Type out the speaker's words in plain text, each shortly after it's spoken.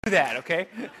Do that, okay?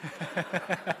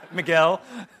 Miguel.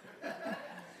 I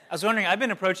was wondering, I've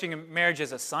been approaching marriage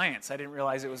as a science. I didn't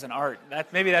realize it was an art.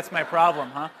 Maybe that's my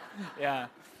problem, huh? Yeah.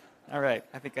 All right.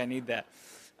 I think I need that.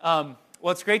 Well,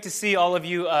 it's great to see all of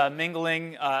you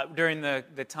mingling during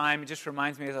the time. It just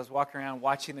reminds me as I was walking around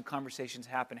watching the conversations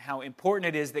happen how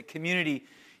important it is that community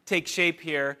take shape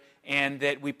here and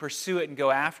that we pursue it and go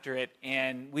after it.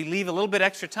 And we leave a little bit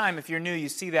extra time. If you're new, you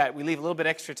see that. We leave a little bit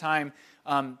extra time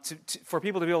for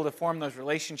people to be able to form those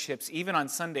relationships, even on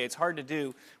Sunday. It's hard to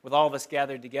do with all of us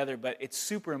gathered together, but it's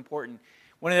super important.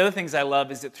 One of the other things I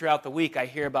love is that throughout the week I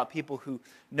hear about people who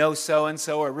know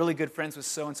so-and-so or are really good friends with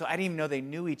so-and-so. I didn't even know they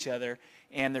knew each other,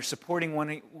 and they're supporting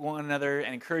one another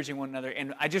and encouraging one another.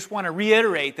 And I just want to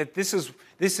reiterate that this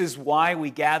is why we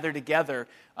gather together,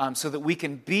 so that we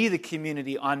can be the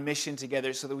community on mission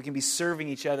together, so that we can be serving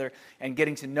each other and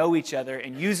getting to know each other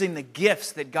and using the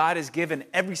gifts that God has given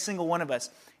every single one of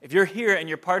us. If you're here and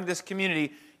you're part of this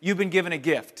community, you've been given a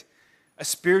gift, a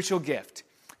spiritual gift,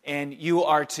 and you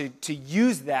are to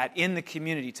use that in the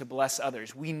community to bless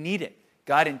others. We need it.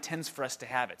 God intends for us to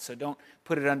have it, so don't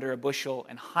put it under a bushel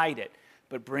and hide it,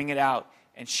 but bring it out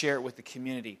and share it with the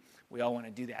community. We all want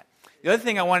to do that. The other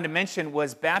thing I wanted to mention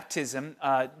was baptism.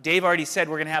 Dave already said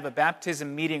we're going to have a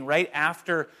baptism meeting right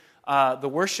after the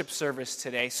worship service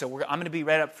today. So I'm going to be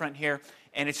right up front here.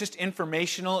 And it's just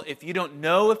informational. If you don't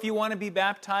know if you want to be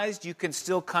baptized, you can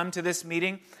still come to this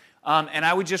meeting. And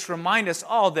I would just remind us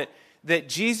all that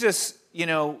Jesus,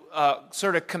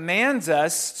 sort of commands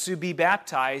us to be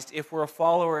baptized if we're a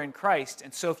follower in Christ.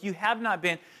 And so if you have not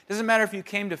been, doesn't matter if you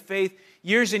came to faith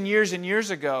years and years and years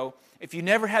ago, if you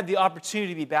never had the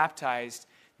opportunity to be baptized,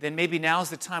 then maybe now's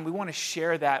the time. We want to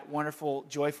share that wonderful,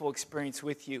 joyful experience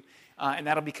with you. And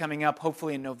that'll be coming up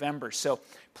hopefully in November. So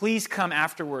please come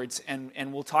afterwards and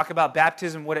we'll talk about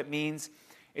baptism, what it means.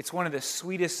 It's one of the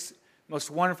sweetest, most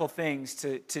wonderful things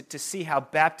to see how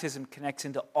baptism connects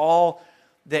into all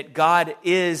that God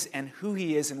is and who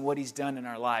He is and what He's done in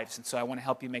our lives. And so I want to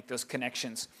help you make those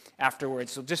connections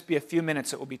afterwards. So just be a few minutes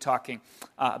that we'll be talking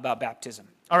about baptism.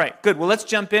 All right, good. Well, let's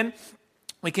jump in.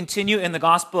 We continue in the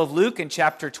Gospel of Luke in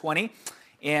chapter 20.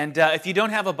 And if you don't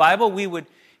have a Bible, we would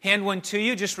hand one to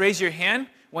you. Just raise your hand.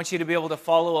 I want you to be able to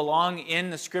follow along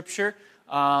in the Scripture.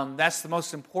 That's the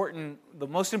most important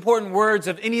words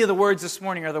of any of the words this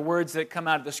morning are the words that come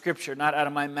out of the Scripture, not out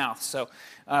of my mouth. So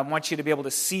I want you to be able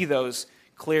to see those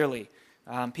clearly.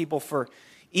 People for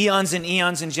eons and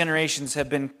eons and generations have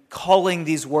been calling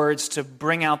these words to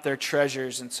bring out their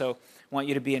treasures, and so I want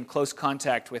you to be in close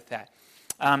contact with that.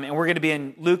 And we're going to be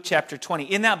in Luke chapter 20.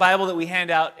 In that Bible that we hand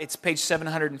out, it's page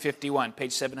 751,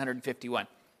 page 751.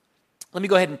 Let me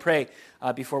go ahead and pray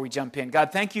before we jump in.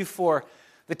 God, thank you for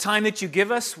the time that you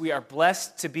give us. We are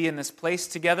blessed to be in this place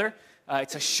together.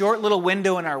 It's a short little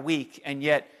window in our week, and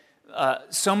yet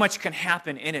so much can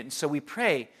happen in it. And so we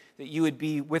pray that you would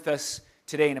be with us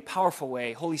today in a powerful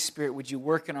way. Holy Spirit, would you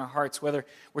work in our hearts, whether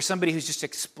we're somebody who's just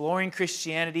exploring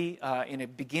Christianity in a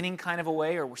beginning kind of a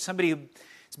way, or we're somebody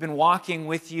who's been walking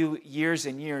with you years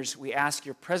and years. We ask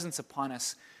your presence upon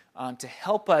us to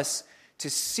help us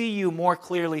to see you more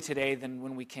clearly today than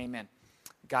when we came in.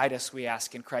 Guide us, we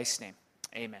ask, in Christ's name.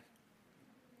 Amen.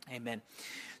 Amen.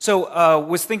 So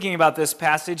was thinking about this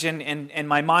passage, and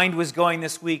my mind was going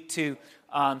this week to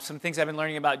some things I've been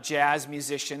learning about jazz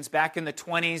musicians. Back in the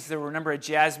 20s, there were a number of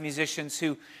jazz musicians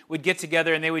who would get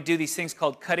together and they would do these things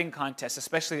called cutting contests,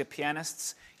 especially the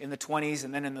pianists in the 20s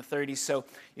and then in the 30s. So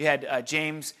you had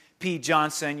James P.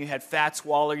 Johnson, you had Fats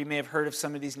Waller, you may have heard of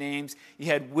some of these names. You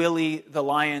had Willie the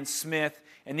Lion Smith,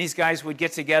 and these guys would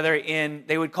get together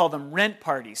they would call them rent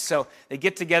parties. So they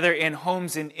get together in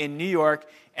homes in New York,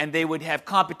 and they would have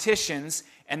competitions,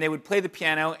 and they would play the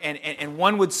piano, and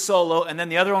one would solo, and then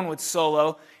the other one would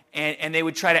solo, and they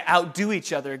would try to outdo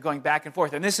each other going back and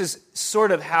forth. And this is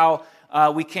sort of how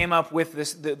we came up with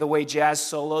this, the way jazz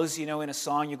solos, in a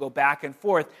song, you go back and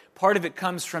forth. Part of it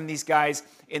comes from these guys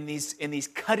in these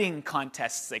cutting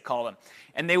contests, they call them.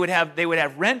 And they would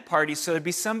have rent parties, so there'd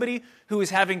be somebody who was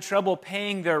having trouble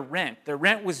paying their rent. Their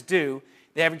rent was due.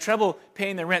 They're having trouble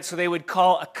paying their rent, so they would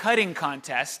call a cutting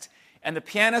contest, and the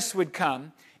pianists would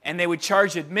come, and they would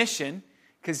charge admission,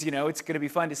 because, it's going to be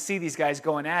fun to see these guys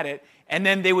going at it, and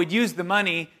then they would use the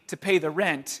money to pay the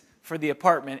rent for the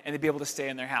apartment, and they'd be able to stay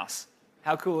in their house.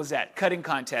 How cool is that? Cutting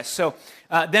contest. So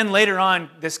then later on,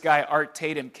 this guy, Art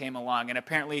Tatum, came along, and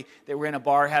apparently they were in a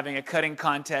bar having a cutting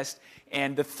contest,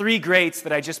 and the three greats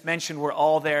that I just mentioned were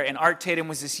all there, and Art Tatum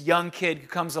was this young kid who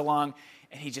comes along,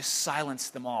 and he just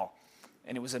silenced them all.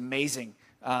 And it was amazing.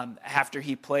 After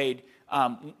he played,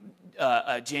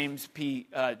 James P.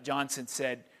 Johnson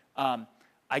said,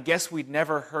 I guess we'd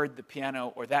never heard the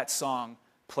piano or that song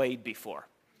played before,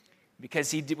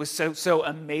 because he was so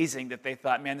amazing that they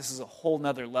thought, man, this is a whole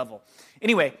nother level.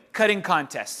 Anyway, cutting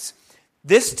contests.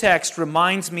 This text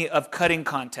reminds me of cutting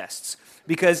contests,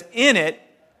 because in it,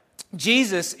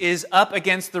 Jesus is up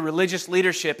against the religious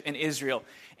leadership in Israel,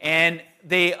 and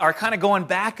they are kind of going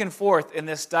back and forth in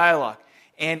this dialogue.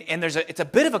 And it's a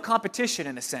bit of a competition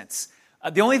in a sense.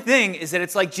 The only thing is that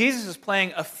it's like Jesus is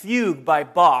playing a fugue by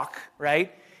Bach,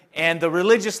 right? And the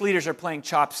religious leaders are playing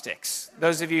chopsticks.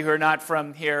 Those of you who are not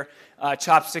from here,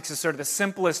 chopsticks is sort of the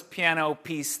simplest piano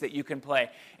piece that you can play.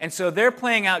 And so they're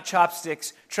playing out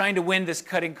chopsticks, trying to win this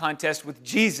cutting contest with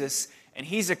Jesus, and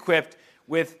he's equipped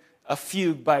with a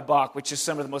fugue by Bach, which is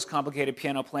some of the most complicated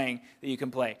piano playing that you can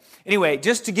play. Anyway,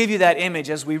 just to give you that image,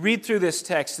 as we read through this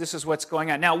text, this is what's going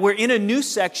on. Now, we're in a new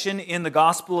section in the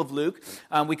Gospel of Luke.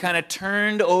 We kind of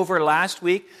turned over last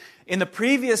week. In the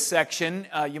previous section,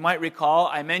 you might recall,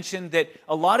 I mentioned that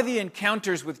a lot of the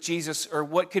encounters with Jesus are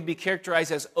what could be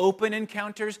characterized as open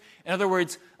encounters. In other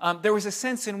words, there was a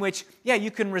sense in which,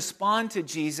 you can respond to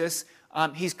Jesus.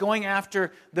 He's going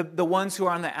after the ones who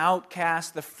are on the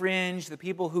outcast, the fringe, the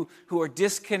people who are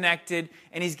disconnected,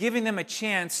 and he's giving them a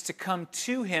chance to come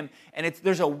to him. And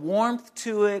there's a warmth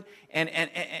to it,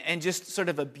 and just sort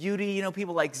of a beauty.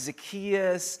 People like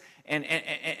Zacchaeus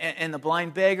and the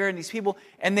blind beggar, and these people,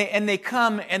 and they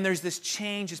come, and there's this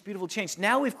change, this beautiful change.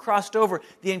 Now we've crossed over.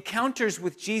 The encounters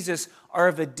with Jesus are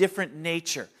of a different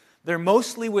nature. They're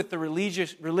mostly with the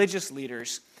religious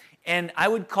leaders. And I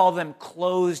would call them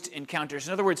closed encounters.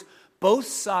 In other words, both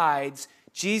sides,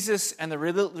 Jesus and the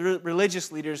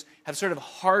religious leaders, have sort of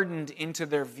hardened into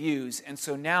their views. And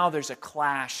so now there's a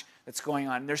clash that's going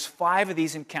on. And there's 5 of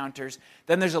these encounters.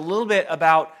 Then there's a little bit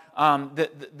about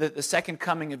the second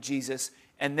coming of Jesus.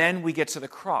 And then we get to the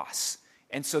cross.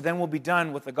 And so then we'll be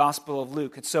done with the Gospel of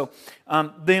Luke. And so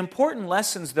the important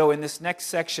lessons, though, in this next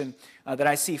section that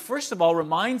I see, first of all,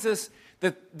 reminds us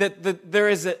that there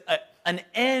is an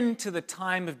end to the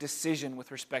time of decision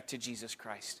with respect to Jesus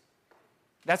Christ.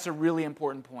 That's a really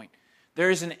important point.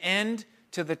 There is an end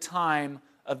to the time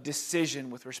of decision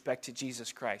with respect to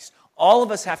Jesus Christ. All of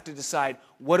us have to decide,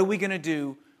 what are we going to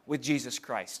do with Jesus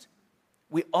Christ?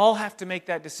 We all have to make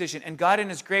that decision. And God in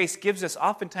His grace gives us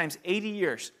oftentimes 80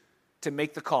 years to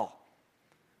make the call.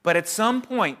 But at some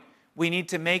point, we need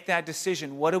to make that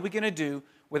decision. What are we going to do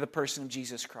with a person of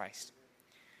Jesus Christ?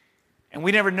 And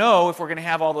we never know if we're going to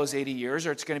have all those 80 years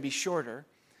or it's going to be shorter.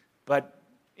 But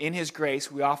in His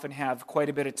grace, we often have quite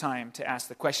a bit of time to ask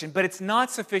the question. But it's not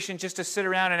sufficient just to sit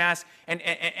around and ask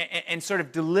and sort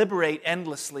of deliberate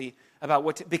endlessly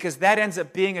about because that ends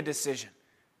up being a decision.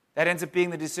 That ends up being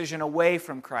the decision away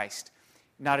from Christ,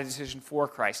 not a decision for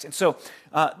Christ. And so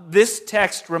this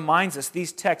text reminds us,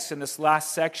 these texts in this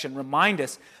last section remind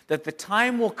us that the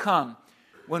time will come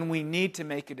when we need to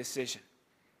make a decision.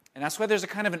 And that's why there's a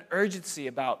kind of an urgency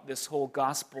about this whole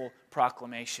gospel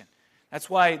proclamation. That's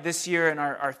why this year in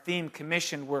our theme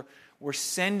commission, we're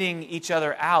sending each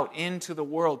other out into the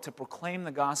world to proclaim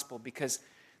the gospel, because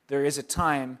there is a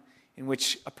time in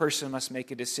which a person must make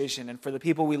a decision. And for the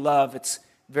people we love, it's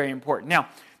very important. Now,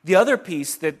 the other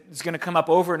piece that is going to come up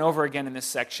over and over again in this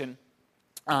section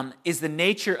is the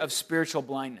nature of spiritual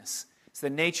blindness. It's the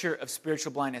nature of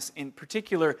spiritual blindness. In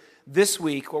particular, this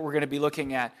week, what we're going to be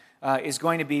looking at is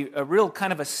going to be a real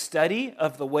kind of a study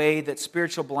of the way that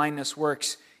spiritual blindness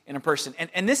works in a person.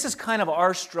 And this is kind of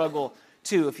our struggle,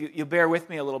 too, if you bear with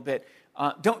me a little bit.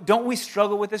 Don't we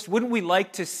struggle with this? Wouldn't we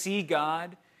like to see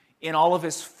God in all of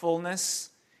His fullness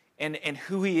and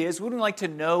who He is? Wouldn't we like to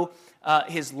know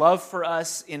His love for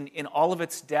us in all of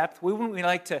its depth? Wouldn't we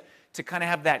like to kind of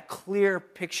have that clear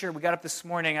picture? We got up this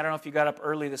morning. I don't know if you got up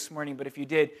early this morning, but if you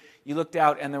did, you looked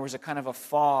out and there was a kind of a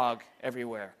fog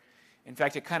everywhere. In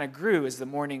fact, it kind of grew as the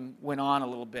morning went on a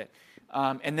little bit.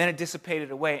 And then it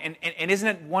dissipated away. And isn't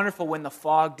it wonderful when the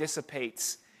fog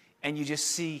dissipates and you just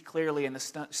see clearly and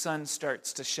the sun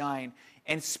starts to shine?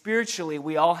 And spiritually,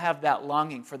 we all have that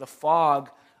longing for the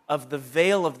fog of the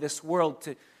veil of this world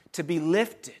to be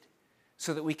lifted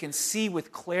so that we can see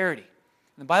with clarity.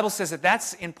 And the Bible says that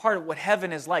that's in part of what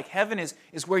heaven is like. Heaven is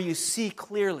where you see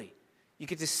clearly. You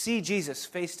get to see Jesus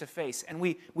face to face. And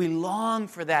we long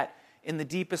for that in the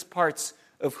deepest parts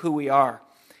of who we are.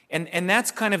 And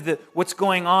that's kind of what's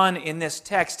going on in this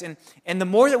text. And the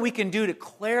more that we can do to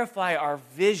clarify our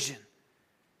vision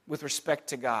with respect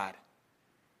to God,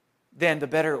 then the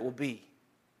better it will be.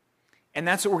 And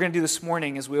that's what we're going to do this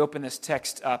morning as we open this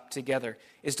text up together,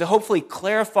 is to hopefully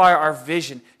clarify our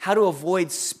vision, how to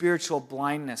avoid spiritual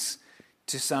blindness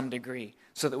to some degree,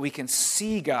 so that we can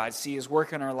see God, see His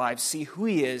work in our lives, see who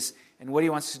He is, and what he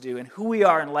wants to do and who we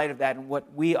are in light of that and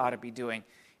what we ought to be doing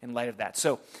in light of that.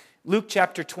 So Luke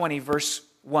chapter 20, verse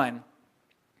 1.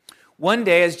 One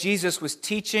day as Jesus was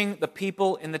teaching the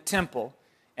people in the temple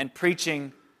and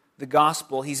preaching the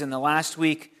gospel, he's in the last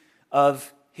week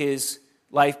of his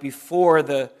life before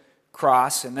the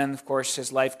cross, and then, of course,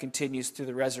 his life continues through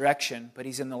the resurrection. But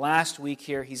he's in the last week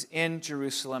here. He's in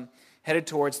Jerusalem, headed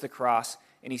towards the cross,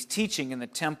 and he's teaching in the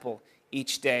temple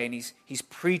each day, and he's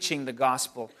preaching the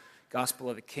gospel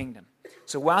of the kingdom.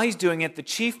 So while he's doing it, the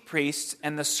chief priests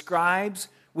and the scribes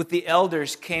with the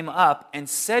elders came up and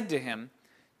said to him,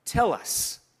 "Tell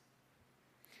us,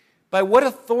 by what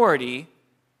authority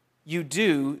you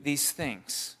do these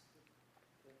things?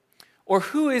 Or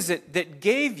who is it that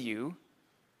gave you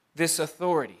this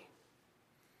authority?"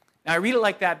 Now, I read it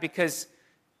like that because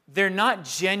they're not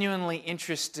genuinely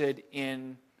interested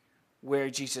in where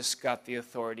Jesus got the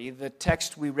authority. The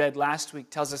text we read last week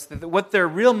tells us that what their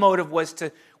real motive was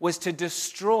to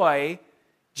destroy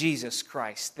Jesus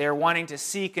Christ. They're wanting to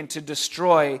seek and to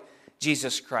destroy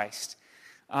Jesus Christ.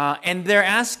 And they're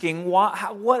asking,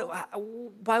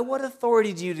 by what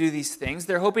authority do you do these things?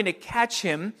 They're hoping to catch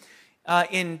him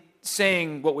in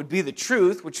saying what would be the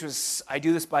truth, which was, I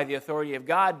do this by the authority of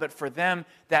God, but for them,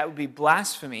 that would be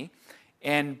blasphemy,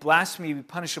 and blasphemy would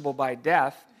be punishable by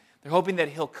death. They're hoping that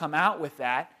he'll come out with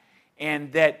that,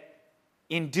 and that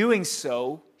in doing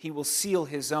so, he will seal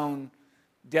his own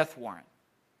death warrant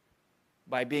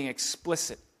by being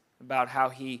explicit about how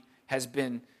he has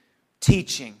been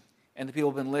teaching, and the people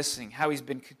have been listening, how he's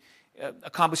been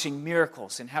accomplishing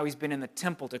miracles, and how he's been in the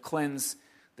temple to cleanse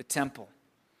the temple.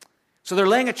 So they're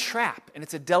laying a trap, and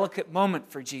it's a delicate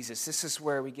moment for Jesus. This is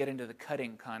where we get into the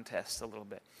cutting contest a little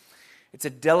bit. It's a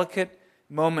delicate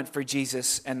moment for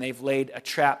Jesus, and they've laid a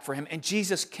trap for him. And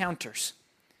Jesus counters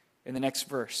in the next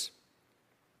verse.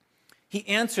 He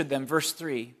answered them, verse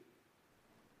 3,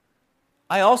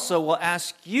 "I also will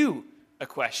ask you a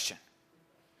question."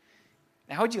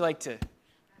 Now, how would you like to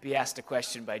be asked a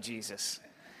question by Jesus?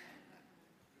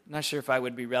 I'm not sure if I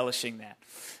would be relishing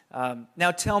that.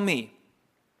 Now tell me,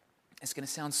 it's going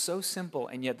to sound so simple,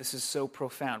 and yet this is so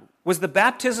profound. Was the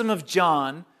baptism of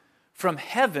John from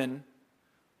heaven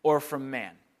or from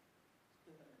man?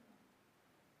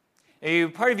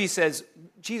 Part of you says,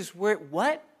 Jesus, what?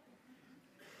 But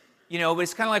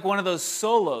it's kind of like one of those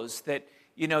solos that,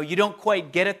 you don't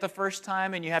quite get it the first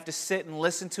time, and you have to sit and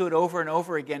listen to it over and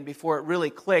over again before it really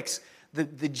clicks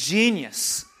the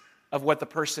genius of what the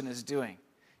person is doing.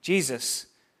 Jesus,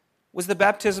 was the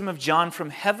baptism of John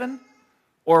from heaven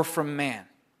or from man?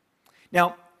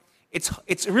 Now,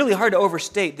 it's really hard to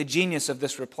overstate the genius of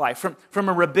this reply. From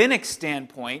a rabbinic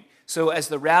standpoint, so as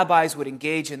the rabbis would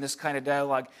engage in this kind of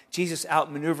dialogue, Jesus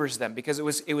outmaneuvers them because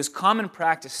it was common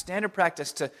practice, standard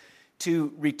practice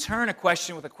to return a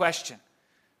question with a question.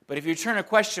 But if you return a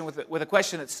question with a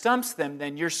question that stumps them,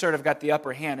 then you're sort of got the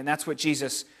upper hand, and that's what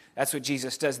Jesus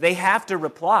does. They have to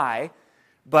reply,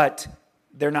 but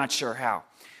they're not sure how.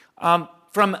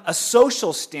 From a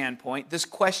social standpoint, this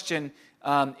question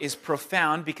is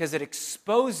profound because it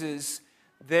exposes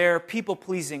their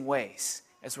people-pleasing ways,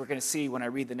 as we're going to see when I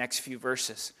read the next few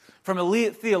verses. From a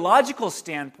theological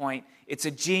standpoint, it's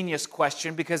a genius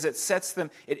question because it sets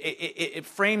them, it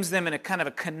frames them in a kind of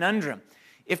a conundrum.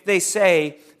 If they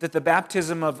say that the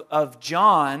baptism of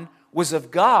John was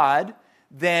of God,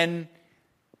 then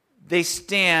they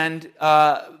stand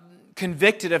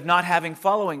convicted of not having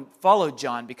followed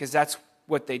John, because that's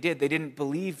what they did. They didn't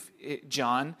believe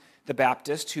John the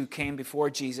Baptist, who came before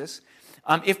Jesus.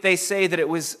 If they say that it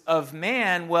was of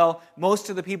man, well, most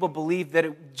of the people believed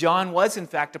that John was in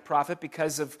fact a prophet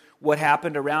because of what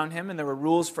happened around him, and there were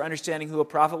rules for understanding who a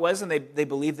prophet was, and they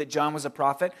believed that John was a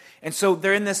prophet. And so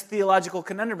they're in this theological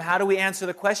conundrum. How do we answer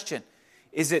the question?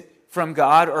 Is it from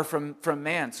God or from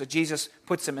man? So Jesus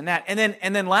puts them in that.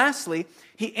 And then lastly,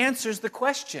 he answers the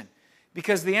question,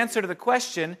 because the answer to the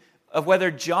question of whether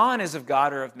John is of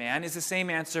God or of man is the same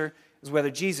answer as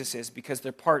whether Jesus is, because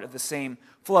they're part of the same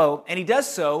flow. And he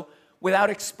does so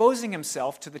without exposing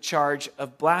himself to the charge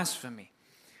of blasphemy.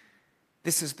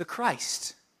 This is the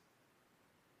Christ.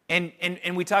 And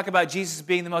we talk about Jesus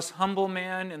being the most humble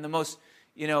man and the most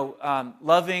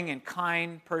loving and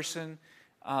kind person.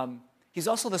 He's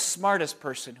also the smartest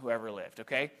person who ever lived,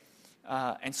 okay?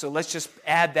 And so let's just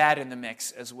add that in the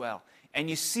mix as well. And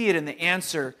you see it in the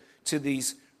answer to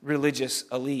these religious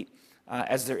elite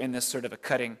as they're in this sort of a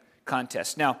cutting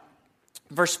contest. Now,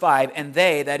 verse 5, and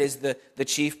they, that is the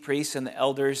chief priests and the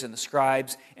elders and the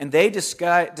scribes, and they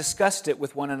discussed it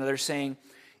with one another, saying,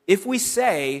 if we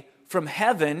say from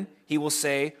heaven, he will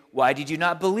say, why did you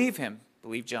not believe him?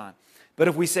 Believe John. But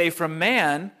if we say from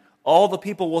man, all the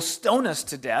people will stone us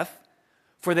to death,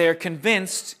 for they are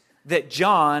convinced that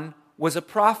John was a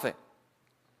prophet."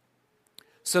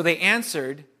 So they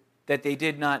answered that they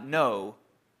did not know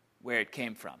where it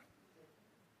came from.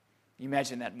 You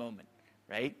imagine that moment,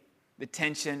 right? The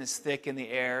tension is thick in the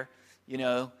air.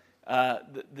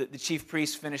 The chief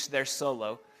priests finish their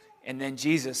solo, and then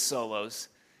Jesus solos.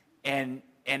 And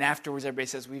afterwards, everybody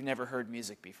says, "We've never heard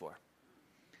music before,"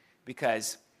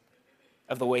 because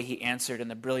of the way he answered and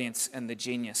the brilliance and the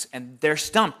genius. And they're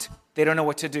stumped. They don't know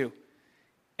what to do.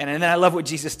 And then I love what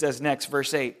Jesus does next,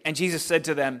 verse 8. "And Jesus said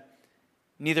to them,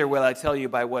 'Neither will I tell you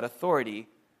by what authority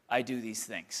I do these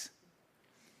things.'"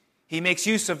 He makes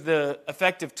use of the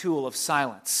effective tool of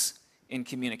silence in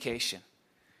communication.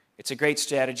 It's a great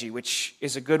strategy, which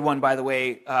is a good one, by the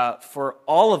way, for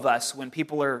all of us when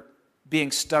people are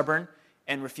being stubborn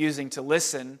and refusing to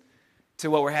listen to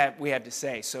what we have to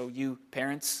say. So you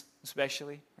parents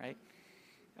especially, right?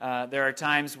 There are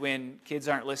times when kids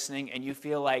aren't listening and you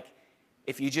feel like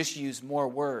if you just use more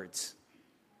words,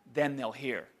 then they'll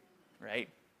hear, right?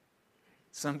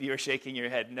 Some of you are shaking your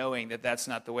head knowing that that's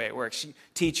not the way it works.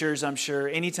 Teachers, I'm sure,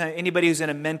 anybody who's in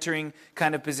a mentoring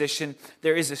kind of position,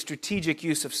 there is a strategic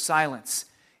use of silence,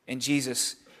 and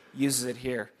Jesus uses it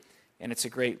here, and it's a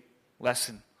great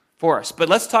lesson for us. But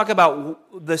let's talk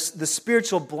about the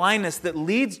spiritual blindness that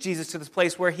leads Jesus to this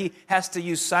place where he has to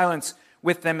use silence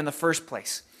with them in the first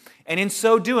place. And in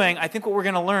so doing, I think what we're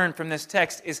going to learn from this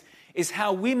text is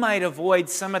how we might avoid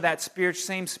some of that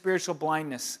same spiritual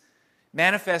blindness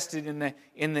manifested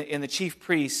in the chief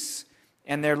priests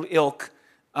and their ilk,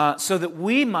 so that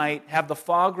we might have the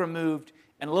fog removed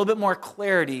and a little bit more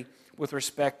clarity with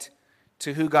respect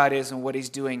to who God is and what he's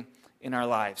doing in our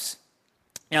lives.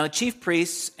 Now, the chief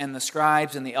priests and the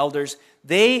scribes and the elders,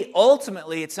 they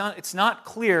ultimately, it's not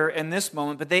clear in this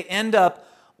moment, but they end up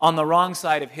on the wrong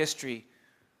side of history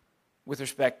with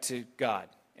respect to God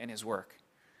and his work.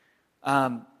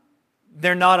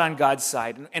 They're not on God's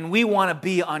side. And we want to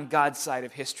be on God's side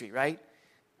of history, right?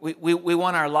 We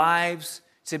want our lives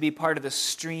to be part of the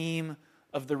stream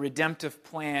of the redemptive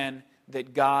plan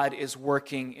that God is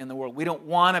working in the world. We don't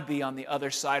want to be on the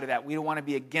other side of that. We don't want to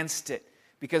be against it,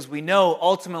 because we know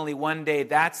ultimately one day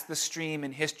that's the stream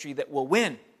in history that will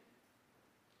win,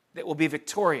 that will be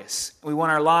victorious. We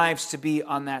want our lives to be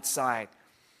on that side.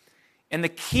 And the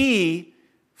key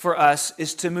for us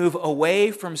is to move away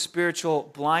from spiritual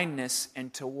blindness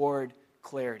and toward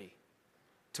clarity.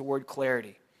 Toward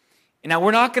clarity. And now,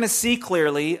 we're not going to see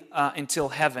clearly until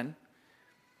heaven,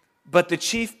 but the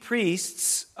chief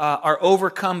priests are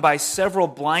overcome by several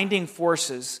blinding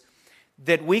forces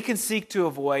that we can seek to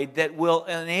avoid that will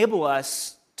enable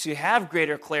us to have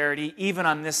greater clarity even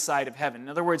on this side of heaven. In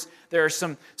other words, there are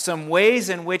some ways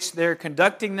in which they're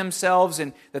conducting themselves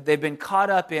and that they've been caught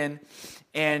up in.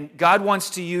 And God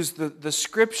wants to use the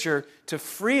Scripture to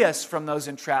free us from those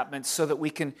entrapments so that we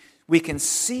can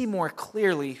see more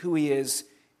clearly who he is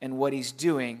and what he's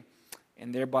doing,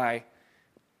 and thereby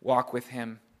walk with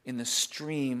him in the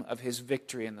stream of his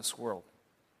victory in this world.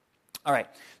 All right,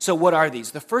 so what are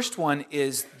these? The first one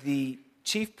is the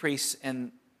chief priests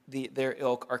and their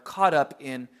ilk are caught up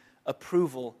in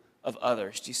approval of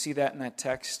others. Do you see that in that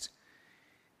text?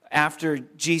 After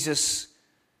Jesus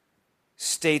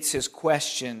states his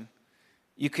question,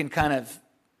 you can kind of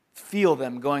feel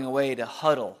them going away to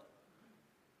huddle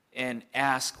and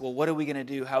ask, well, what are we going to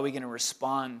do? How are we going to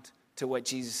respond to what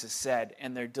Jesus has said?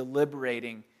 And they're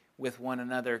deliberating with one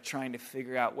another, trying to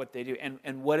figure out what they do.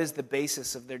 And what is the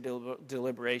basis of their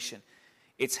deliberation?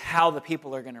 It's how the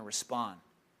people are going to respond,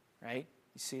 right?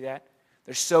 You see that?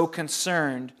 They're so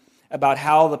concerned about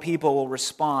how the people will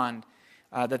respond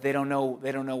that they don't know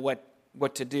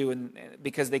what to do, and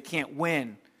because they can't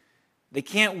win. They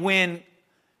can't win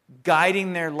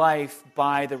guiding their life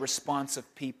by the response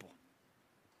of people.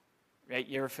 Right?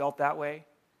 You ever felt that way?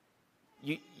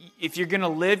 If you're going to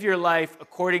live your life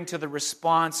according to the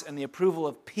response and the approval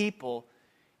of people,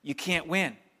 you can't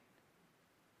win.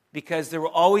 Because there will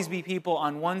always be people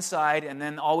on one side and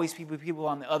then always people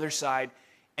on the other side,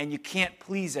 and you can't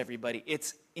please everybody.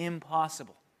 It's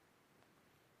impossible.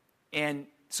 And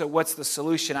so what's the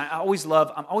solution?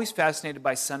 I'm always fascinated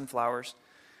by sunflowers.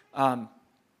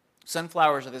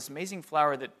 Sunflowers are this amazing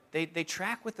flower that they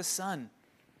track with the sun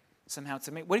somehow. It's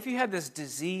amazing. What if you had this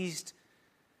diseased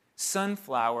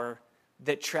sunflower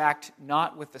that tracked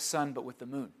not with the sun but with the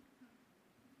moon?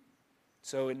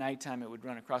 So at nighttime it would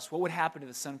run across. What would happen to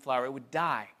the sunflower? It would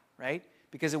die, right?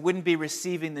 Because it wouldn't be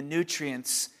receiving the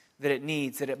nutrients that it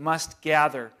needs, that it must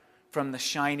gather from the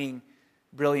shining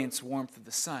brilliance, warmth of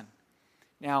the sun.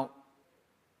 Now,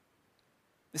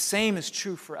 the same is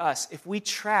true for us. If we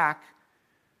track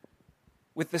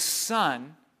with the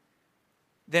sun,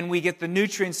 then we get the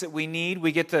nutrients that we need.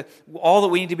 We get all that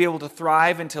we need to be able to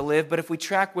thrive and to live. But if we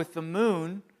track with the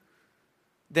moon,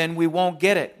 then we won't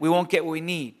get it. We won't get what we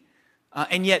need.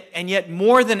 And yet,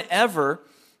 more than ever,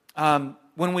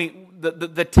 when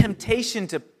the temptation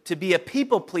to be a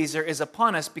people pleaser is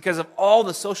upon us because of all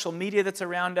the social media that's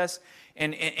around us,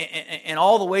 and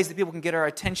all the ways that people can get our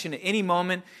attention at any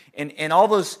moment, and all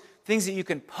those things that you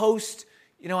can post,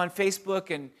 on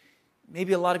Facebook, and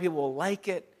maybe a lot of people will like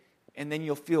it, and then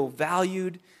you'll feel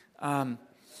valued,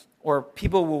 or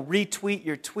people will retweet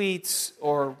your tweets,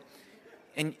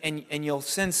 and you'll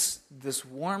sense this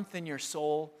warmth in your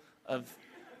soul of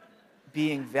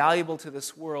being valuable to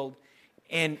this world.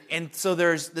 And so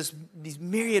there's these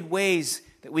myriad ways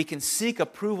that we can seek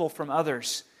approval from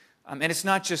others. And it's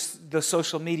not just the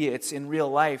social media, it's in real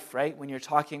life, right? When you're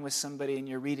talking with somebody and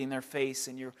you're reading their face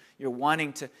and you're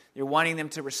wanting them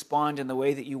to respond in the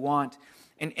way that you want.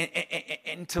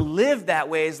 And to live that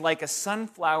way is like a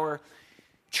sunflower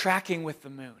tracking with the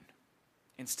moon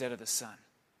instead of the sun.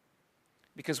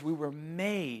 Because we were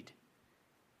made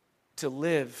to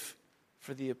live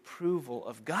for the approval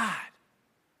of God.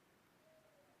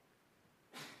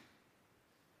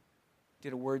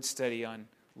 Did a word study on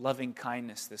loving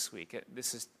kindness this week.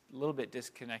 This is a little bit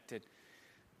disconnected.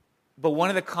 But one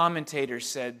of the commentators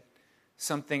said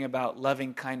something about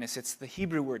loving kindness. It's the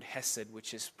Hebrew word hesed,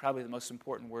 which is probably the most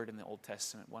important word in the Old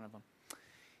Testament, one of them.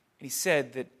 And he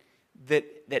said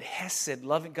that hesed,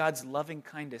 God's loving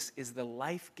kindness, is the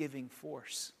life-giving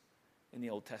force in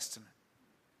the Old Testament.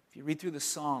 If you read through the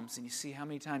Psalms and you see how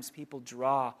many times people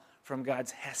draw from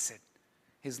God's hesed,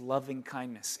 His loving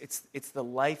kindness, it's the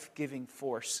life-giving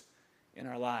force in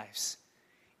our lives.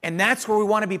 And that's where we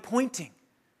want to be pointing,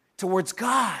 towards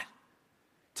God,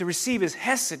 to receive His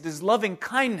hesed, His loving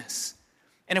kindness.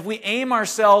 And if we aim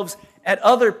ourselves at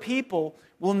other people,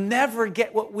 we'll never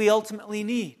get what we ultimately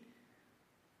need.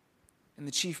 And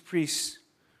the chief priests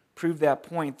prove that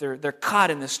point. They're caught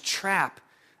in this trap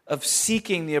of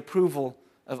seeking the approval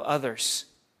of others.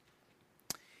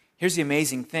 Here's the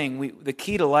amazing thing. The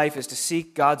key to life is to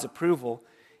seek God's approval.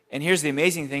 And here's the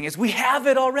amazing thing is we have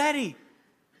it already.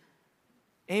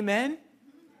 Amen?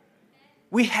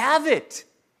 We have it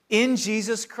in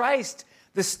Jesus Christ.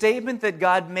 The statement that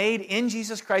God made in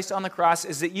Jesus Christ on the cross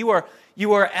is that you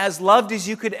are as loved as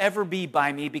you could ever be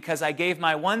by me because I gave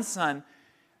my one son,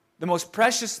 the most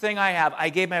precious thing I have. I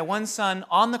gave my one son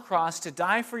on the cross to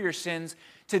die for your sins,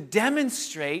 to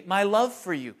demonstrate my love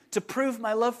for you, to prove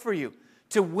my love for you,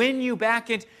 to win you back,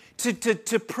 and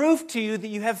to prove to you that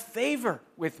you have favor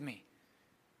with me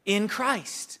in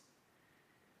Christ.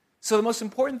 So the most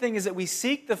important thing is that we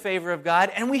seek the favor of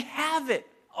God, and we have it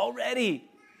already.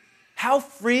 How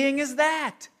freeing is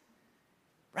that?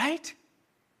 Right?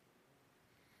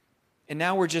 And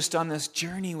now we're just on this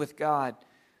journey with God,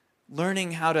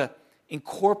 learning how to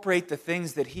incorporate the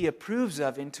things that He approves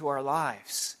of into our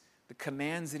lives. The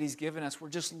commands that He's given us, we're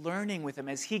just learning with Him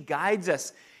as He guides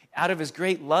us out of His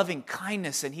great loving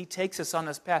kindness, and He takes us on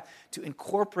this path to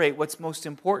incorporate what's most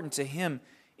important to Him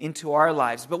into our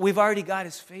lives. But we've already got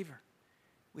His favor.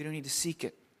 We don't need to seek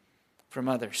it from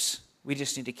others. We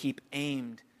just need to keep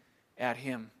aimed at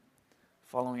Him,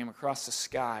 following Him across the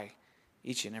sky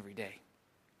each and every day.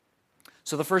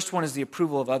 So the first one is the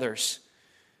approval of others.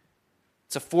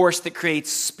 It's a force that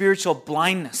creates spiritual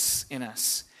blindness in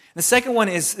us. And the second one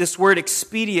is this word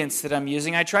expedience that I'm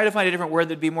using. I try to find a different word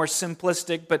that would be more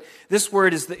simplistic, but this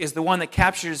word is the one that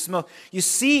captures most. You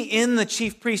see in the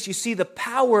chief priest, you see the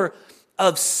power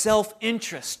of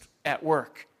self-interest at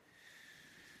work.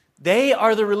 They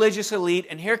are the religious elite,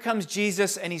 and here comes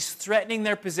Jesus, and He's threatening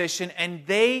their position, and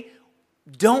they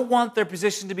don't want their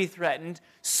position to be threatened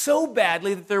so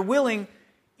badly that they're willing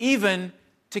even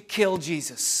to kill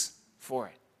Jesus for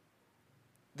it.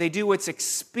 They do what's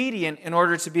expedient in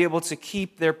order to be able to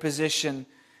keep their position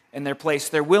and their place.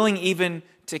 They're willing even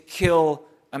to kill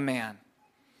a man.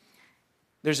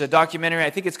 There's a documentary, I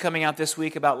think it's coming out this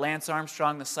week, about Lance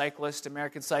Armstrong, the cyclist,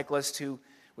 American cyclist, who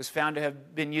was found to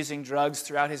have been using drugs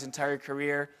throughout his entire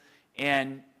career.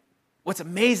 And what's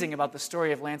amazing about the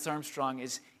story of Lance Armstrong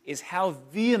is how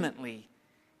vehemently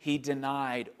he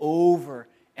denied over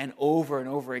and over and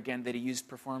over again that he used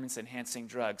performance-enhancing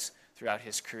drugs throughout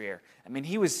his career. I mean,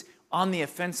 he was on the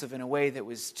offensive in a way that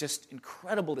was just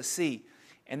incredible to see,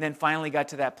 and then finally got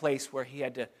to that place where he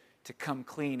had to come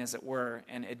clean, as it were,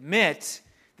 and admit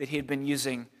that he had been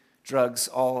using drugs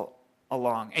all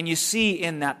along. And you see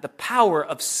in that the power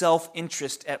of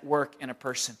self-interest at work in a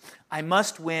person. I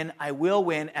must win, I will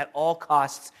win at all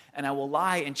costs, and I will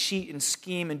lie and cheat and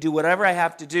scheme and do whatever I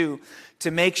have to do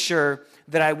to make sure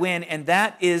that I win. And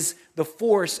that is the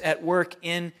force at work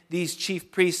in these chief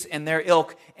priests and their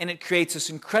ilk. And it creates this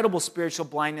incredible spiritual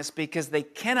blindness because they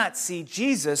cannot see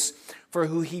Jesus for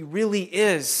who he really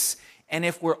is. And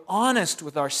if we're honest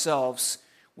with ourselves,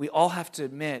 we all have to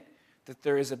admit that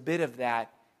there is a bit of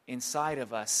that inside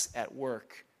of us at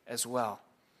work as well.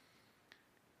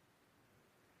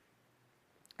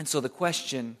 And so the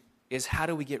question is, how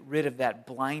do we get rid of that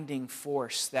blinding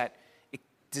force, that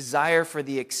desire for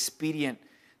the expedient,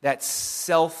 that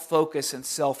self-focus and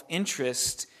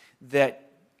self-interest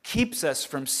that keeps us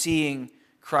from seeing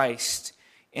Christ?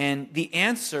 And the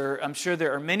answer, I'm sure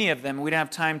there are many of them. We don't have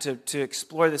time to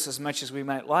explore this as much as we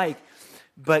might like.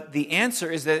 But the answer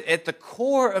is that at the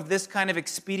core of this kind of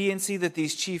expediency that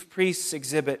these chief priests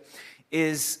exhibit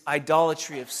is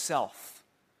idolatry of self,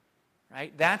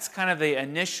 right? That's kind of the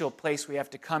initial place we have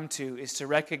to come to, is to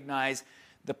recognize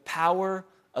the power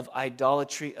of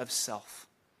idolatry of self.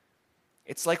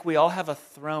 It's like we all have a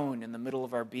throne in the middle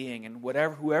of our being, and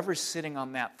whoever's sitting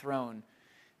on that throne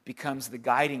becomes the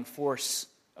guiding force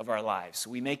of our lives.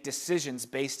 We make decisions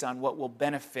based on what will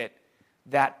benefit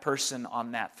that person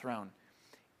on that throne.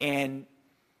 And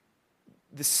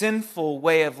the sinful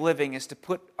way of living is to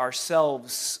put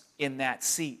ourselves in that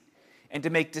seat and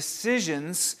to make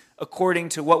decisions according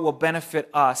to what will benefit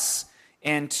us,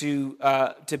 and to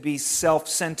be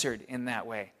self-centered in that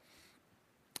way.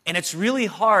 And it's really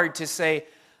hard to say,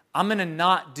 I'm going to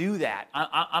not do that.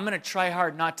 I'm going to try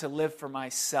hard not to live for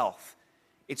myself.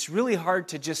 It's really hard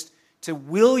to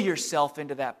will yourself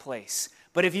into that place.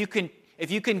 But if you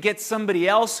can get somebody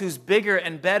else who's bigger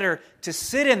and better to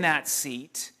sit in that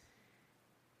seat,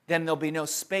 then there'll be no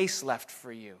space left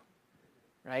for you,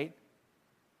 right?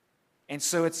 And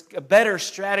so it's a better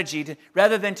strategy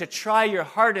rather than to try your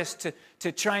hardest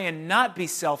to try and not be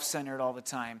self-centered all the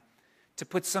time, to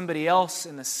put somebody else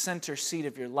in the center seat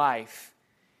of your life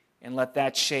and let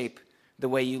that shape the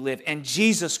way you live. And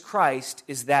Jesus Christ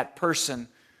is that person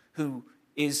who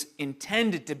is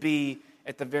intended to be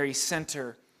at the very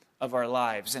center of our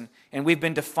lives. And we've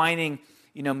been defining,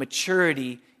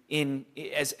 maturity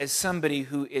as somebody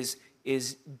who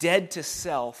is dead to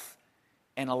self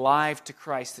and alive to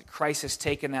Christ, that Christ has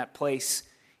taken that place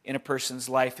in a person's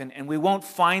life. And we won't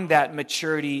find that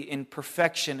maturity in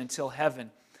perfection until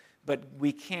heaven, but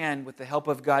we can, with the help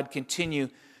of God, continue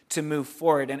to move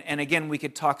forward. And again, we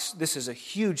could talk, this is a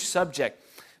huge subject,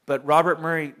 but Robert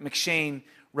Murray M'Cheyne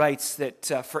writes that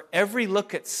for every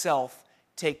look at self,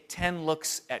 take 10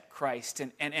 looks at Christ.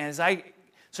 And as I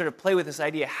sort of play with this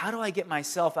idea, how do I get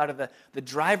myself out of the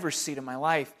driver's seat of my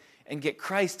life and get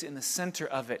Christ in the center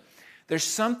of it? There's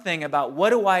something about, what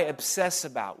do I obsess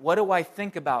about? What do I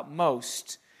think about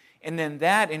most? And then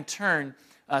that, in turn,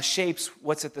 shapes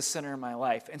what's at the center of my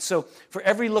life. And so for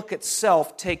every look at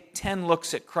self, take 10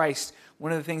 looks at Christ.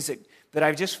 One of the things that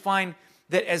I just find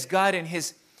that as God in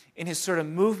his sort of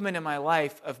movement in my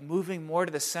life of moving more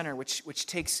to the center, which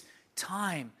takes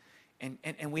time,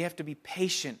 and we have to be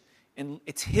patient, and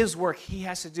it's his work. He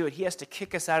has to do it. He has to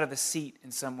kick us out of the seat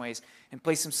in some ways and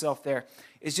place himself there.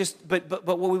 It's just, but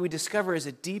what we would discover is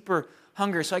a deeper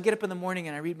hunger. So I get up in the morning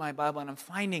and I read my Bible, and I'm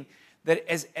finding that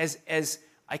as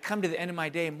I come to the end of my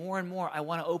day, more and more I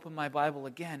want to open my Bible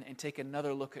again and take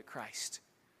another look at Christ.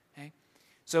 Okay?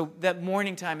 So that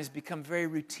morning time has become very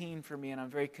routine for me, and I'm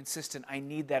very consistent. I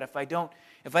need that. If I don't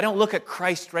look at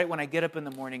Christ right when I get up in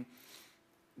the morning,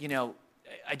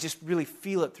 I just really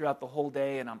feel it throughout the whole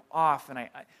day, and I'm off, and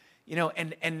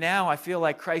and now I feel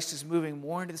like Christ is moving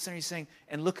more into the center. He's saying,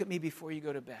 and look at me before you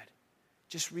go to bed.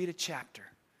 Just read a chapter.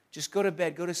 Just go to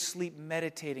bed, go to sleep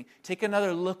meditating. Take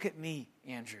another look at me,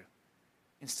 Andrew,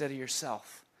 instead of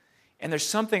yourself. And there's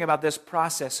something about this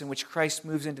process in which Christ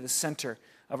moves into the center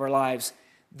of our lives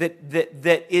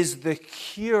that is the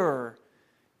cure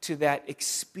to that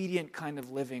expedient kind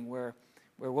of living where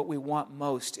what we want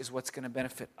most is what's going to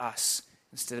benefit us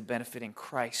instead of benefiting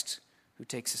Christ, who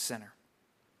takes the center.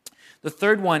 The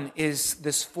third one is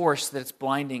this force that's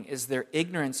blinding, is their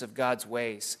ignorance of God's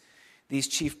ways. These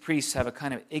chief priests have a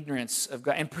kind of ignorance of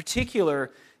God, in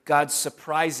particular, God's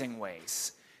surprising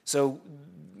ways. So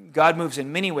God moves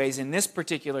in many ways. In this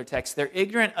particular text, they're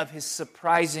ignorant of his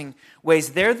surprising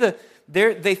ways.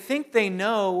 They think they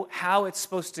know how it's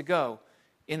supposed to go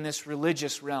in this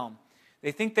religious realm.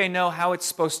 They think they know how it's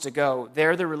supposed to go.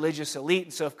 They're the religious elite.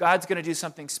 And so if God's going to do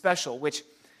something special, which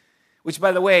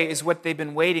by the way, is what they've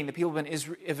been waiting. The people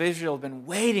of Israel have been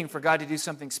waiting for God to do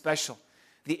something special.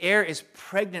 The air is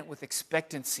pregnant with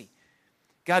expectancy.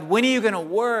 God, when are you going to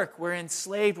work? We're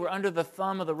enslaved. We're under the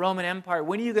thumb of the Roman Empire.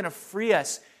 When are you going to free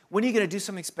us? When are you going to do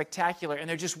something spectacular? And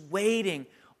they're just waiting.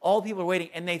 All people are waiting.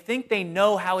 And they think they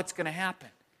know how it's going to happen,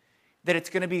 that it's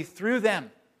going to be through them.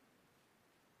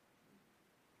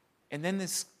 And then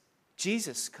this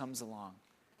Jesus comes along.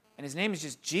 And his name is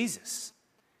just Jesus.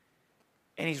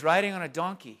 And he's riding on a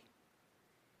donkey.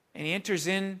 And he enters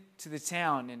into the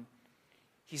town. And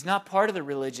he's not part of the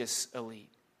religious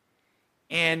elite.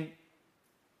 And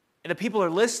the people are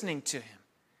listening to him.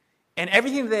 And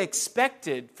everything they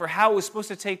expected for how it was supposed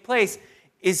to take place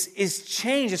is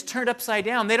changed, is turned upside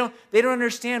down. They don't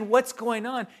understand what's going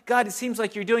on. God, it seems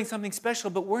like you're doing something special,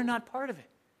 but we're not part of it.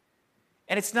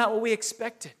 And it's not what we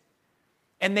expected.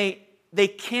 And they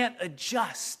can't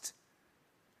adjust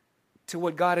to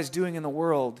what God is doing in the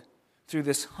world through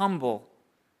this humble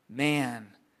man,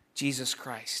 Jesus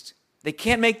Christ. They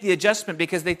can't make the adjustment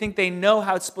because they think they know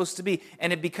how it's supposed to be,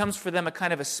 and it becomes for them a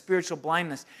kind of a spiritual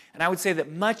blindness. And I would say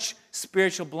that much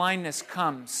spiritual blindness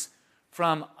comes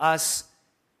from us,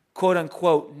 quote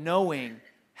unquote, knowing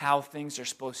how things are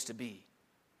supposed to be.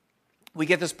 We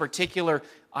get this particular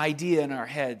idea in our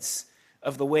heads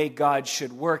of the way God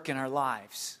should work in our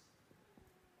lives.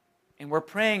 And we're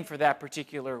praying for that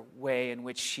particular way in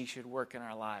which He should work in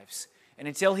our lives. And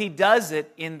until He does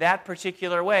it in that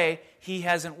particular way, He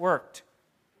hasn't worked.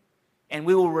 And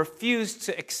we will refuse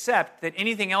to accept that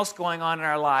anything else going on in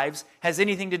our lives has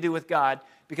anything to do with God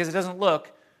because it doesn't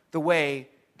look the way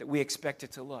that we expect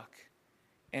it to look.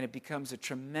 And it becomes a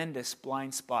tremendous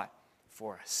blind spot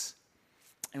for us.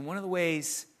 And one of the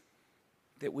ways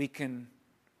that we can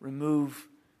remove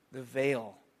the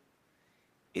veil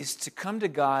is to come to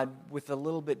God with a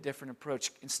little bit different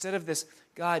approach. Instead of this,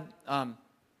 God,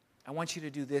 I want you to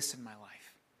do this in my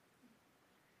life.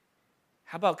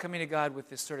 How about coming to God with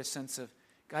this sort of sense of,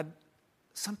 God,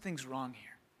 something's wrong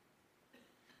here.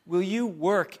 Will you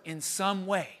work in some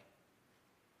way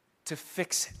to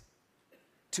fix it,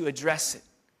 to address it,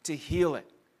 to heal it?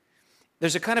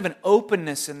 There's a kind of an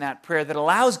openness in that prayer that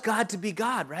allows God to be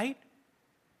God, right?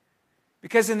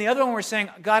 Because in the other one we're saying,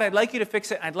 God, I'd like you to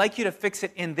fix it. I'd like you to fix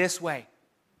it in this way.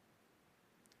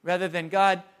 Rather than,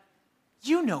 God,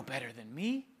 you know better than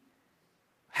me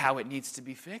how it needs to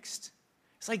be fixed.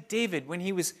 It's like David when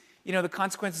he was, the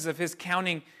consequences of his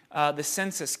counting, the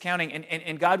census counting,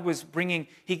 and God was bringing,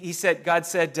 God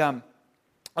said,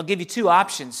 I'll give you two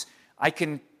options. I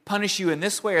can punish you in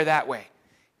this way or that way.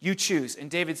 You choose. And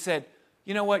David said,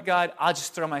 you know what, God, I'll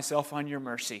just throw myself on your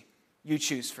mercy. You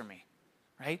choose for me,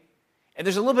 right? And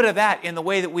there's a little bit of that in the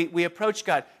way that we approach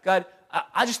God. God,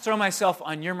 I'll just throw myself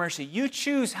on your mercy. You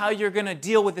choose how you're going to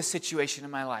deal with this situation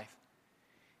in my life.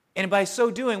 And by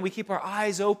so doing, we keep our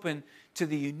eyes open to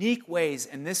the unique ways,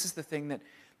 and this is the thing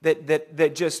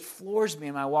that just floors me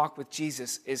in my walk with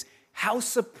Jesus, is how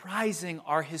surprising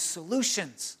are His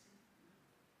solutions.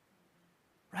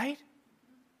 Right?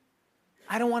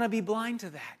 I don't want to be blind to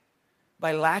that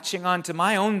by latching on to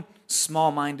my own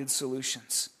small-minded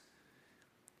solutions.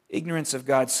 Ignorance of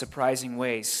God's surprising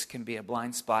ways can be a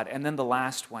blind spot. And then the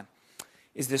last one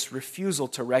is this refusal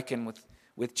to reckon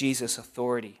with Jesus'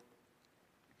 authority.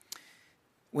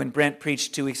 When Brent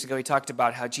preached 2 weeks ago, he talked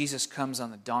about how Jesus comes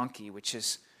on the donkey, which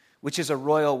is a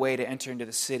royal way to enter into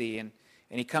the city. And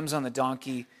he comes on the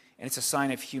donkey, and it's a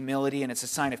sign of humility, and it's a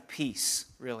sign of peace,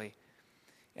 really.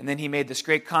 And then he made this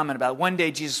great comment about one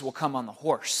day Jesus will come on the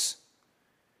horse.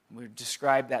 And we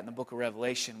described that in the book of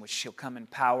Revelation, which He'll come in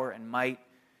power and might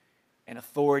and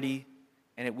authority,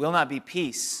 and it will not be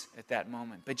peace at that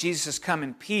moment. But Jesus has come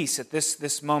in peace at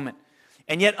this moment.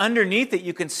 And yet underneath it,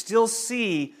 you can still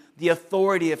see the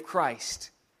authority of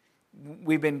Christ.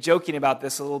 We've been joking about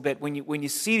this a little bit. When you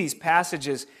see these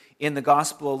passages in the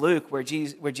Gospel of Luke where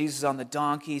Jesus is on the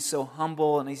donkey, so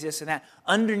humble, and he's this and that,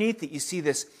 underneath it you see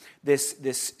this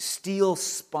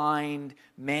steel-spined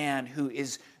man who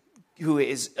is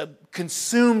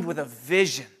consumed with a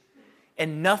vision,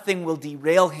 and nothing will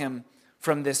derail him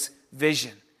from this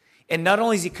vision. And not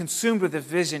only is he consumed with a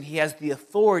vision, he has the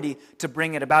authority to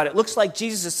bring it about. It looks like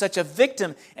Jesus is such a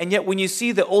victim, and yet when you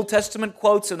see the Old Testament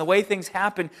quotes and the way things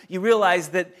happen, you realize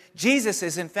that Jesus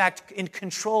is in fact in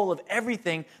control of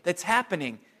everything that's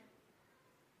happening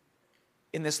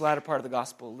in this latter part of the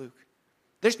Gospel of Luke.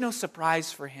 There's no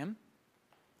surprise for Him.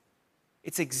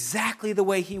 It's exactly the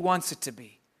way He wants it to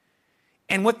be.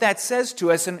 And what that says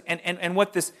to us, and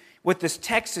what this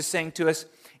text is saying to us,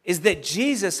 is that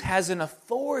Jesus has an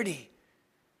authority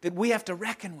that we have to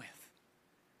reckon with.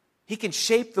 He can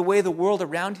shape the way the world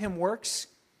around Him works.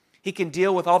 He can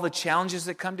deal with all the challenges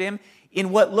that come to Him.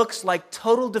 In what looks like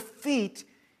total defeat,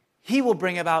 He will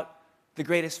bring about the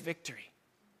greatest victory.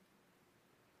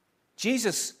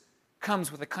 Jesus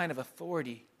comes with a kind of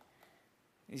authority.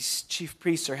 These chief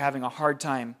priests are having a hard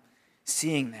time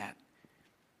seeing that.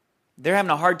 They're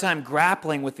having a hard time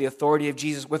grappling with the authority of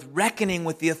Jesus, with reckoning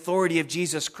with the authority of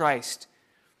Jesus Christ.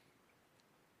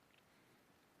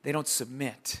 They don't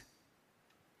submit.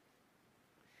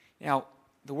 Now,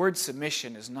 the word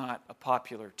submission is not a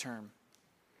popular term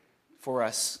for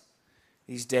us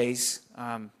these days.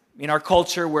 In our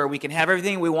culture where we can have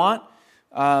everything we want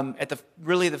at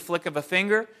the flick of a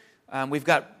finger, we've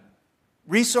got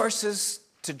resources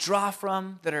to draw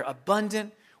from that are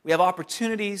abundant. We have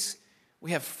opportunities.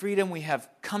 We have freedom. We have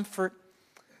comfort.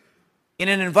 In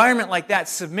an environment like that,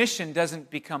 submission doesn't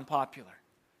become popular,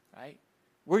 right?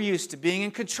 We're used to being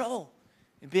in control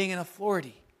and being in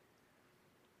authority.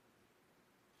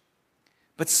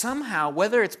 But somehow,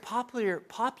 whether it's popular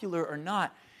or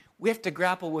not, we have to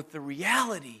grapple with the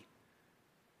reality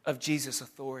of Jesus'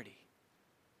 authority.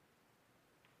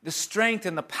 The strength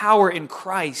and the power in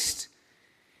Christ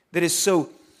that is so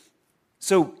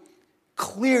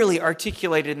clearly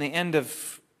articulated in the end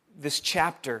of this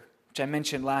chapter, which I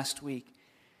mentioned last week.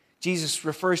 Jesus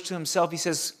refers to himself. He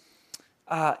says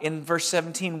in verse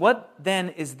 17, "What then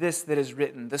is this that is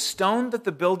written? The stone that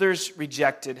the builders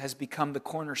rejected has become the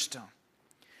cornerstone.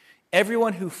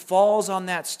 Everyone who falls on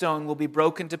that stone will be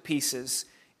broken to pieces,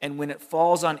 and when it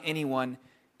falls on anyone,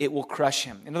 it will crush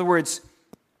him." In other words,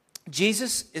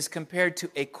 Jesus is compared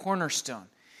to a cornerstone.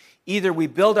 Either we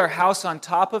build our house on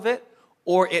top of it,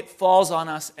 or it falls on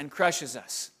us and crushes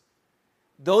us.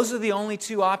 Those are the only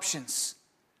two options.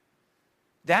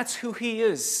 That's who he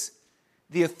is,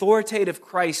 the authoritative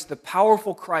Christ, the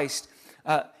powerful Christ.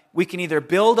 We can either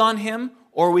build on him,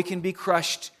 or we can be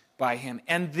crushed by him.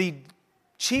 And the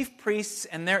chief priests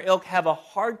and their ilk have a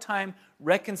hard time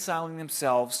reconciling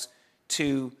themselves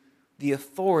to the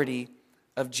authority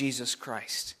of Jesus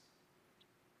Christ.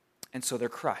 And so they're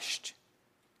crushed.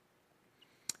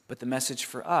 But the message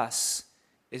for us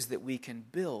is that we can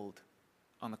build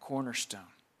on the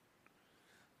cornerstone.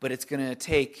 But it's going to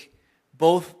take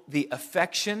both the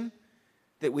affection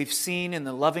that we've seen in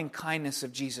the loving kindness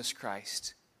of Jesus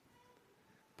Christ,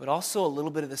 but also a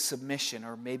little bit of the submission,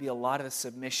 or maybe a lot of the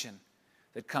submission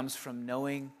that comes from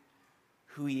knowing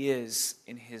who he is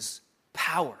in his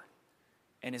power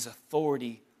and his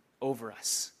authority over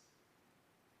us.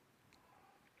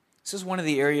 This is one of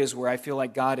the areas where I feel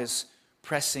like God is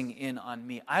pressing in on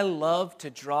me. I love to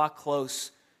draw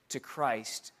close to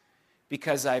Christ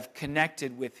because I've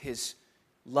connected with his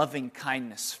loving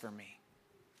kindness for me.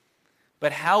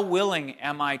 But how willing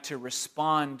am I to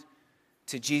respond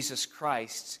to Jesus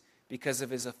Christ because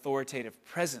of his authoritative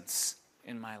presence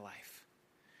in my life?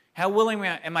 How willing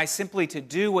am I simply to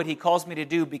do what he calls me to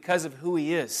do because of who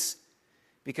he is,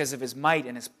 because of his might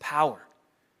and his power?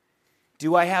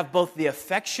 Do I have both the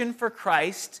affection for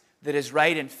Christ that is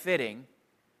right and fitting,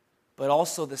 but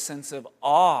also the sense of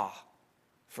awe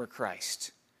for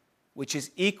Christ, which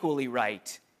is equally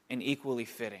right and equally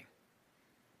fitting?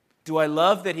 Do I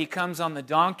love that he comes on the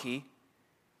donkey,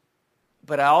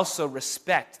 but I also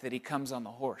respect that he comes on the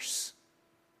horse,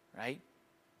 right?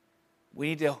 We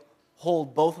need to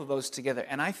hold both of those together.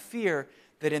 And I fear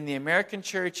that in the American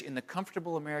church, in the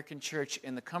comfortable American church,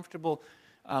 in the comfortable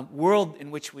world in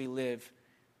which we live,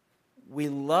 we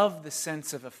love the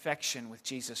sense of affection with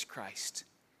Jesus Christ,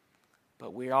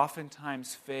 but we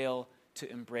oftentimes fail to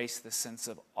embrace the sense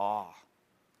of awe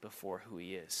before who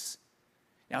he is.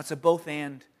 Now, it's a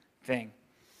both-and thing.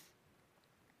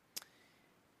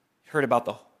 Heard about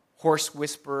the horse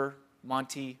whisperer,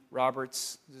 Monty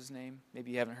Roberts is his name.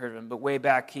 Maybe you haven't heard of him, but way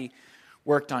back he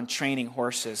worked on training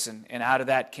horses, and out of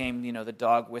that came, the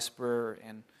dog whisperer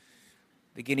and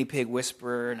the guinea pig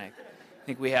whisperer, and I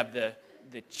think we have the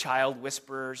child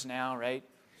whisperers now, right,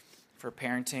 for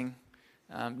parenting.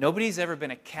 Nobody's ever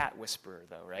been a cat whisperer,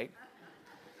 though, right?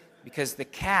 Because the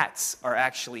cats are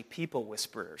actually people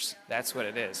whisperers. That's what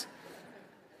it is.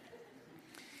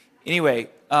 Anyway,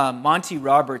 Monty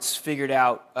Roberts figured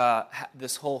out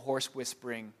this whole horse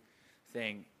whispering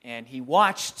thing, and he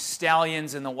watched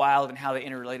stallions in the wild and how they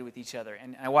interrelated with each other.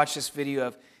 And I watched this video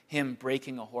of him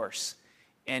breaking a horse,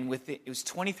 and it was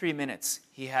 23 minutes.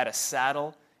 He had a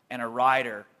saddle and a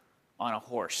rider on a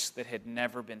horse that had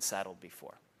never been saddled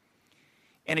before.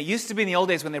 And it used to be in the old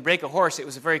days when they break a horse, it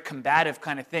was a very combative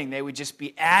kind of thing. They would just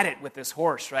be at it with this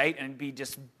horse, right? And it'd be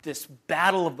just this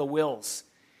battle of the wills.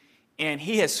 And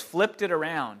he has flipped it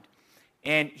around.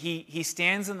 And he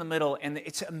stands in the middle, and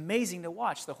it's amazing to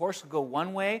watch. The horse will go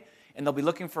one way, and they'll be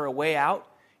looking for a way out.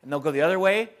 And they'll go the other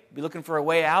way, be looking for a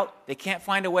way out. They can't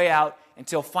find a way out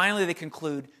until finally they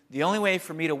conclude, the only way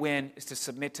for me to win is to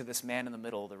submit to this man in the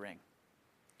middle of the ring.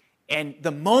 And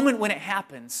the moment when it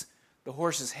happens, the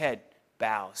horse's head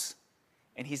bows.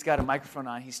 And he's got a microphone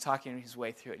on. He's talking his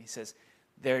way through it. And he says,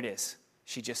 there it is.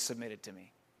 She just submitted to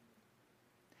me.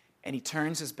 And he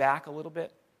turns his back a little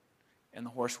bit, and the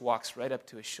horse walks right up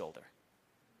to his shoulder,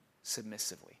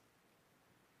 submissively.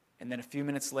 And then a few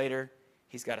minutes later,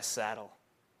 he's got a saddle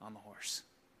on the horse.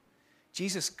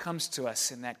 Jesus comes to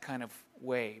us in that kind of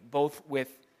way, both with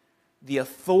the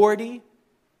authority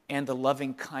and the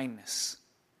loving kindness.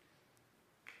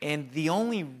 And the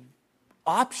only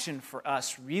option for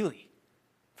us, really,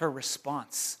 for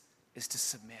response is to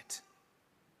submit.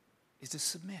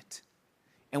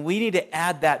 And we need to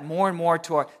add that more and more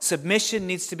to our submission.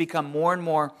 Needs to become more and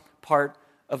more part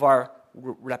of our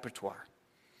repertoire.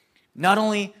 Not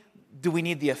only do we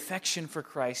need the affection for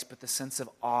Christ, but the sense of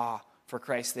awe for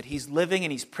Christ, that he's living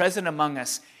and he's present among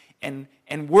us. And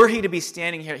were he to be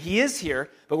standing here, he is here,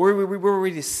 but were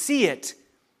we to see it,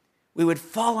 we would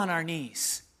fall on our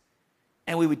knees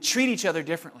and we would treat each other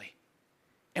differently.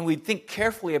 And we'd think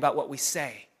carefully about what we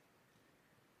say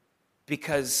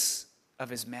because of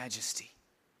his majesty.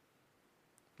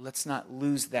 Let's not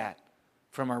lose that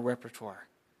from our repertoire.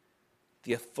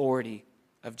 The authority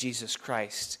of Jesus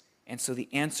Christ. And so the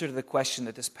answer to the question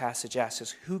that this passage asks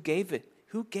is, who gave it?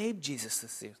 Who gave Jesus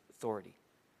this authority?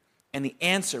 And the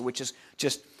answer, which is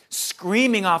just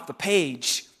screaming off the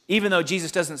page, even though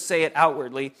Jesus doesn't say it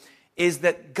outwardly, is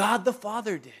that God the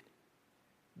Father did.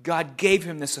 God gave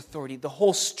him this authority. The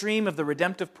whole stream of the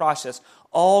redemptive process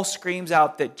all screams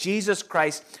out that Jesus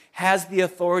Christ has the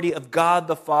authority of God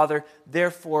the Father.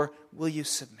 Therefore, will you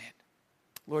submit?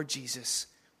 Lord Jesus,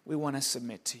 we want to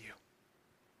submit to you.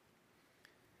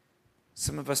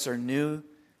 Some of us are new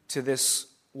to this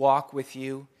walk with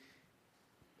you,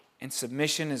 and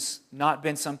submission has not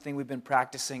been something we've been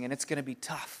practicing, and it's going to be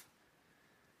tough.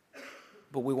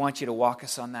 But we want you to walk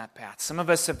us on that path. Some of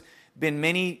us have been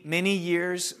many, many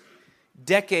years,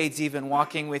 decades even,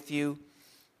 walking with you,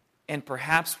 and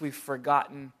perhaps we've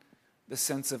forgotten the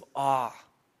sense of awe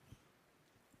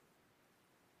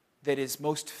that is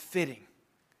most fitting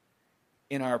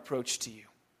in our approach to you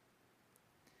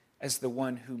as the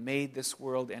one who made this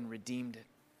world and redeemed it.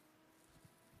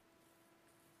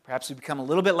 Perhaps we become a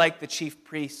little bit like the chief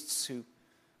priests who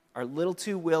are a little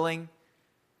too willing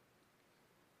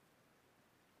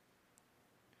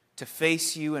to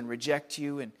face you and reject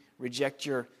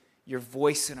your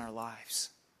voice in our lives.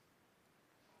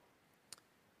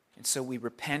 And so we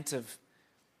repent of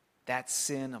that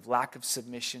sin of lack of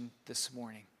submission this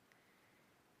morning.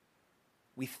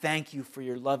 We thank you for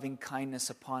your loving kindness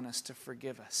upon us to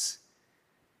forgive us.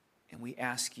 And we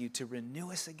ask you to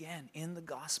renew us again in the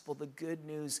gospel, the good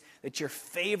news that your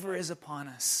favor is upon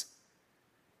us,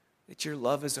 that your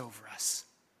love is over us,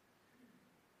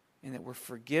 and that we're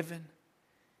forgiven,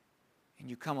 and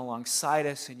you come alongside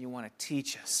us and you want to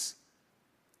teach us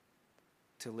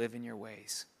to live in your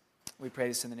ways. We pray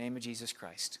this in the name of Jesus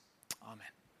Christ.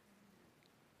 Amen.